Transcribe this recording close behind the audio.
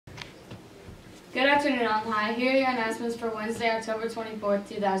Good afternoon, Alton High. Here are your announcements for Wednesday, October 24th,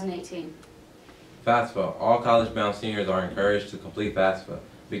 2018. FAFSA. All college-bound seniors are encouraged to complete FAFSA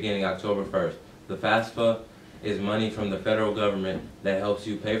beginning October 1st. The FAFSA is money from the federal government that helps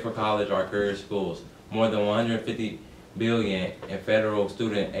you pay for college or career schools. More than $150 billion in federal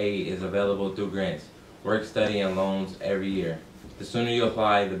student aid is available through grants, work study, and loans every year. The sooner you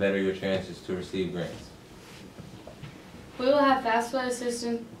apply, the better your chances to receive grants. We will have FAFSA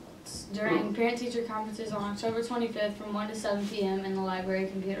assistance during parent-teacher conferences on October 25th from 1 to 7 p.m. in the library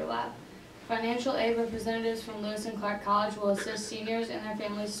computer lab. Financial aid representatives from Lewis and Clark College will assist seniors and their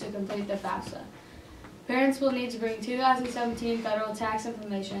families to complete the FAFSA. Parents will need to bring 2017 federal tax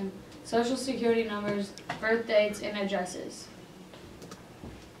information, social security numbers, birth dates, and addresses.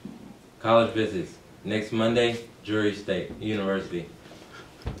 College visits. Next Monday, Drury State University.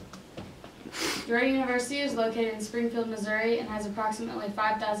 Drury University is located in Springfield, Missouri, and has approximately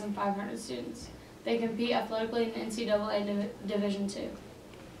 5,500 students. They compete athletically in NCAA Division II.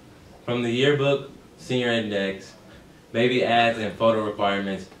 From the yearbook, senior index, baby ads, and photo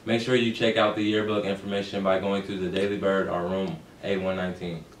requirements, make sure you check out the yearbook information by going to the Daily Bird or room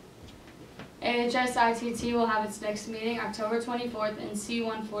A119. AHS ITT will have its next meeting October 24th in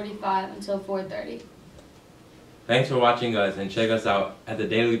C145 until 4:30. Thanks for watching us, and check us out at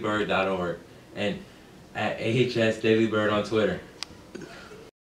thedailybird.org and at AHS Daily Bird on Twitter.